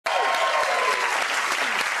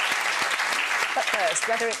first,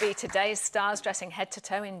 whether it be today's stars dressing head to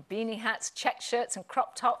toe in beanie hats, check shirts and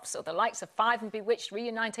crop tops, or the likes of Five and Bewitched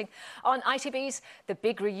reuniting on ITV's The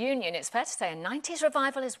Big Reunion, it's fair to say a 90s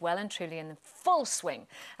revival is well and truly in full swing.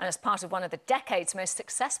 And as part of one of the decade's most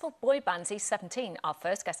successful boy bands, E17, our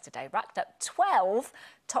first guest today racked up 12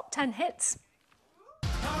 top 10 hits.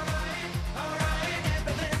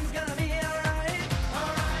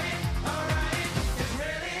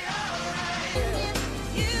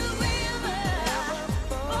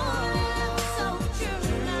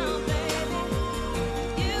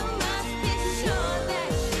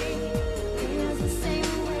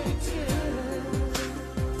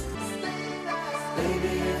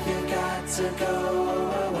 To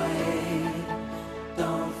go away,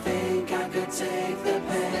 don't think I could take the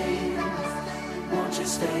pain. Won't you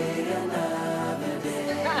stay another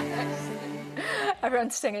day?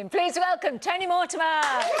 Everyone's singing. Please welcome Tony Mortimer.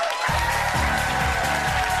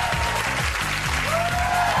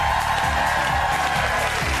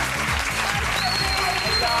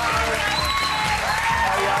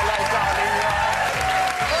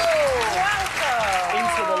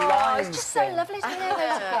 So lovely to hear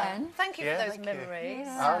those again. Thank you for those memories.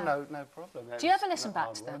 Yeah. Oh, no problem. Do you ever listen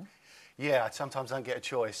back to them? Yeah, I sometimes don't get a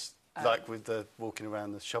choice, like with the walking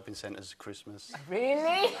around the shopping centres at Christmas.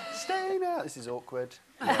 Really? Staying out, this is awkward.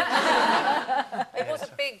 It was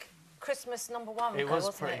a big Christmas #1, It though, was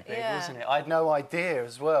wasn't pretty it? big, Yeah. wasn't it? I had no idea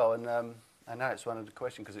as well, and I know it's one of the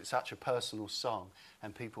questions because it's such a personal song,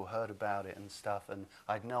 and people heard about it and stuff, and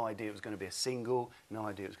I had no idea it was going to be a single, no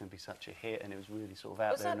idea it was going to be such a hit, and it was really sort of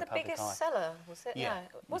out there in the public eye. Was that the biggest seller? Was it? Yeah.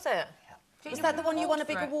 Was it? Was that the one you won a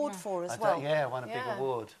big award for as well? Yeah, I won a big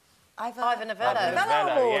award. Ivan Novello.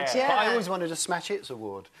 Novello Award, yeah. But I always wanted a Smash Hits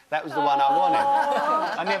award. That was the one I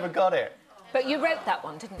wanted. I never got it. But you wrote that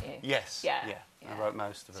one, didn't you? Yes. Yeah. I wrote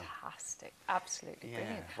most of them. Fantastic. Absolutely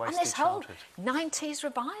brilliant. And wasted this whole childhood. 90s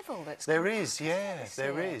revival that's There is, yeah,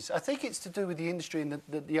 there is. I think it's to do with the industry and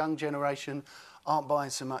the young generation aren't buying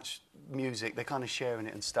so much music. They're kind of sharing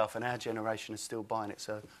it and stuff, and our generation is still buying it,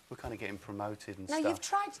 so we're kind of getting promoted and stuff. Now, you've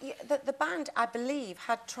tried... The band, I believe,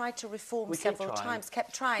 had tried to reform several times,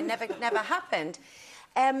 kept trying, never happened.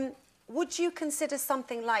 Would you consider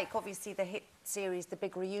something like, obviously, the hit series, The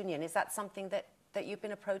Big Reunion, is that something that you've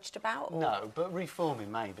been approached about? Or? No, but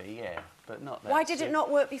reforming maybe, yeah, but not that. Why did it not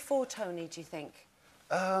work before, Tony, do you think?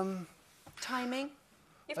 Timing?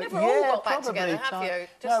 You've never all got back together, have you?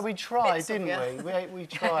 No, we tried, didn't we? We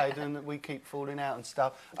tried, and we keep falling out and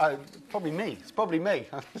stuff. Oh, probably me. It's probably me.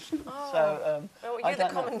 So, well, you're the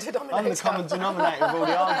common denominator. I'm the common denominator of all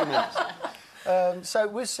the arguments. So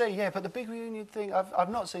we'll see, yeah. But the Big Reunion thing, I've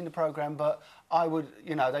not seen the programme, but I would,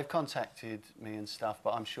 you know, they've contacted me and stuff,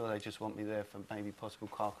 but I'm sure they just want me there for maybe possible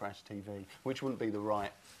car crash TV, which wouldn't be the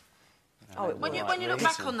right. When you look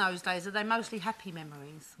back on those days, are they mostly happy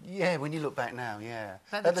memories? Yeah, when you look back now, yeah.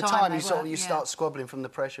 But at the time you start squabbling from the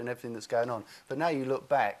pressure and everything that's going on. But now you look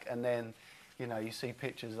back and then, you know, you see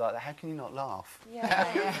pictures like that. How can you not laugh? Yeah.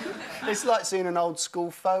 It's like seeing an old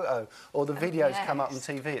school photo, or the videos come up on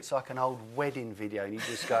TV. It's like an old wedding video, and you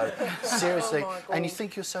just go, seriously, and you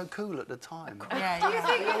think you're so cool at the time. Do you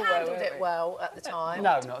think you handled it well at the time?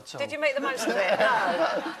 No, not at all. Did you make the most of it?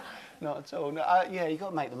 No. Not at all. No, yeah, you got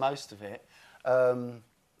to make the most of it.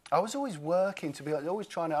 I was always working, to be honest, always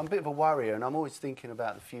trying to... I'm a bit of a worrier, and I'm always thinking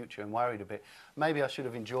about the future and worried a bit. Maybe I should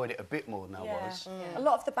have enjoyed it a bit more than I was. A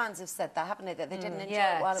lot of the bands have said that, haven't they? That they didn't enjoy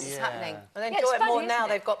it while it was happening. And they enjoy it more now.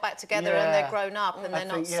 They've got back together and they're grown up and they're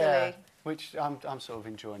not silly. Which I'm sort of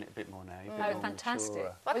enjoying it a bit more now. A bit more fantastic.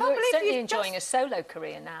 mature. I Well, you're certainly enjoying a solo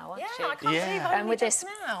career now, aren't you? I can't believe And with this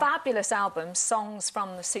now. fabulous album, Songs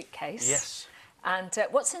from the Suitcase. Yes. And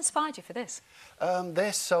what's inspired you for this?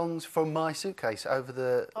 They're songs from my suitcase over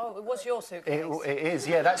the... Oh, it was your suitcase? It is,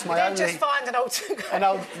 yeah. That's my only... just find an old suitcase. An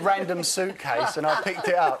old random suitcase, and I picked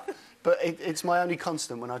it up. But it's my only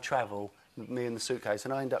constant when I travel, me and the suitcase,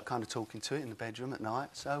 and I end up kind of talking to it in the bedroom at night.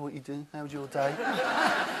 So, what you do? How's your day?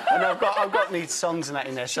 And I've got these songs and that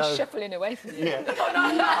in there. She's shuffling away from you. Yeah.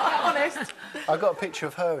 No, honest. I got a picture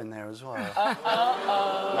of her in there as well. No,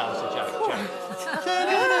 it's a joke.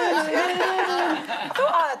 I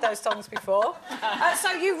thought I heard those songs before.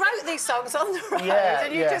 So you wrote these songs on the road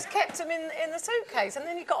and you just kept them in the suitcase and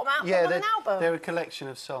then you got them out on an album? They're a collection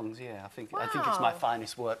of songs, yeah. I think it's my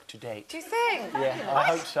finest work to date. Do you think? Yeah, I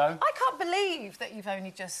hope so. I can't believe that you've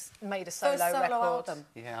only just made a solo record. Album.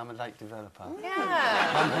 Yeah, I'm a late developer.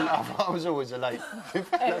 Yeah. I was always a late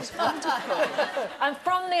It's wonderful. And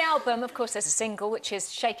from the album, of course, there's a single, which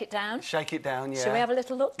is Shake It Down. Shake It Down, yeah. Shall we have a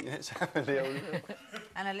little look? Let's have a little look.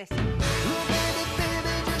 And a listen. Baby,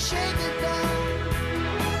 just shake it down.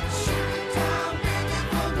 Shake it down, baby,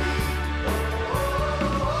 for me.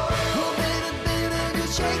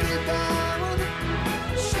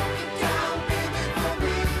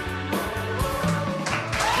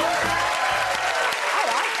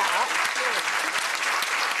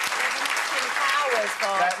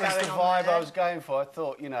 That was the vibe I was going for. I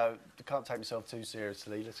thought, you know, I can't take myself too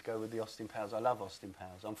seriously. Let's go with the Austin Powers. I love Austin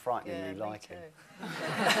Powers. I'm frighteningly like him.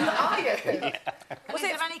 Are you? Yeah. Was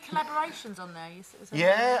there any collaborations on there?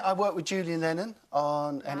 Yeah, I worked with Julian Lennon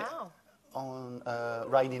on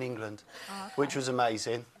Rain in England, which was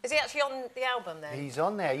amazing. Is he actually on the album then? He's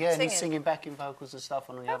on there, yeah, and he's singing backing vocals and stuff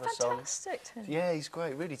on the other songs. Fantastic. Yeah, he's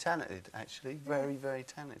great, really talented, actually. Very, very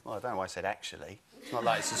talented. Well, I don't know why I said actually. It's not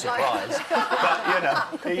like it's a surprise. But, you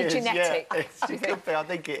know, he is. Genetic. Yeah, it could be, I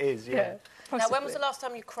think it is, yeah. Now, when was the last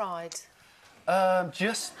time you cried?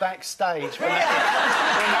 Just backstage when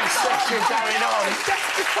that section going on.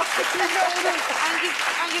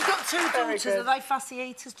 And you've got two daughters. Are they fussy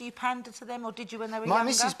eaters? Do you pander to them, or did you when they were My younger?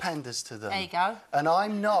 missus panders to them. There you go. And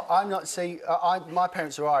I'm not. See, my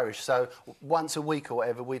parents are Irish, so once a week or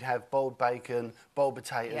whatever, we'd have boiled bacon, boiled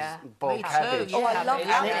potatoes, boiled cabbage. Oh, I love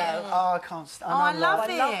that. Oh, I can't stand. I love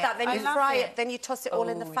I love that. Then you fry it, then you toss it all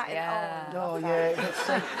in the fat. Oh, yeah.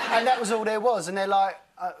 And that was all there was. And they're like,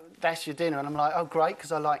 that's your dinner. And I'm like, oh, great,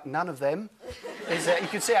 because I like none of them. You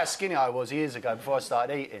could see how skinny I was years ago before I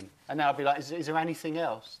started eating. And now I'd be like, is there anything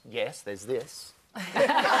else? Yes, there's this.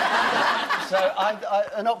 So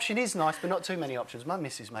an option is nice, but not too many options. My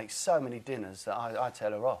missus makes so many dinners that I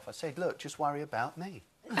tell her off. I said, look, just worry about me.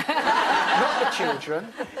 Not the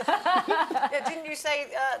children. Yeah, didn't you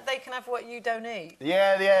say they can have what you don't eat?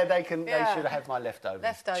 Yeah, they can. They should have my leftovers.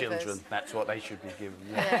 Leftovers. Children, that's what they should be given.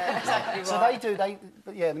 Yeah, exactly right. So they do.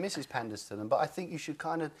 But yeah, the missus panders to them. But I think you should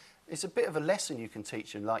kind of. It's a bit of a lesson you can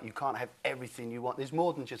teach them. Like you can't have everything you want. There's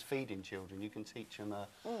more than just feeding children. You can teach them.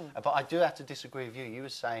 But I do have to disagree with you. You were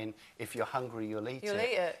saying if you're hungry, you'll eat it. You'll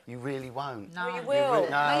eat it. You really won't. No, you will.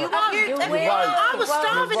 No, you won't. You won't. I was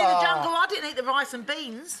starving in the jungle. I didn't eat the rice and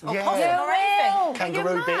beans. Or pasta or anything.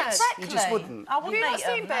 Kangaroo bits. Exactly. You just wouldn't. I wouldn't Have you eat not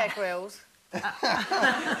seen them. Bear Grylls?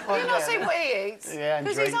 Have you not seen what he eats? Yeah, and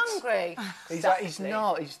because he's drinks. hungry. He's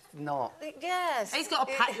not. Yes. He's got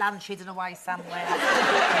a packed lunch hidden away somewhere.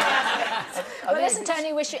 Well, listen,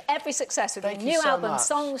 Tony, wish you every success with your Thank you new so album, much.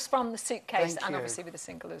 Songs from the Suitcase, Thank and you. obviously with the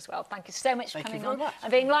single as well. Thank you so much for Thank you coming very on much.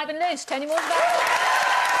 and being live and loose. Tony Mortimer.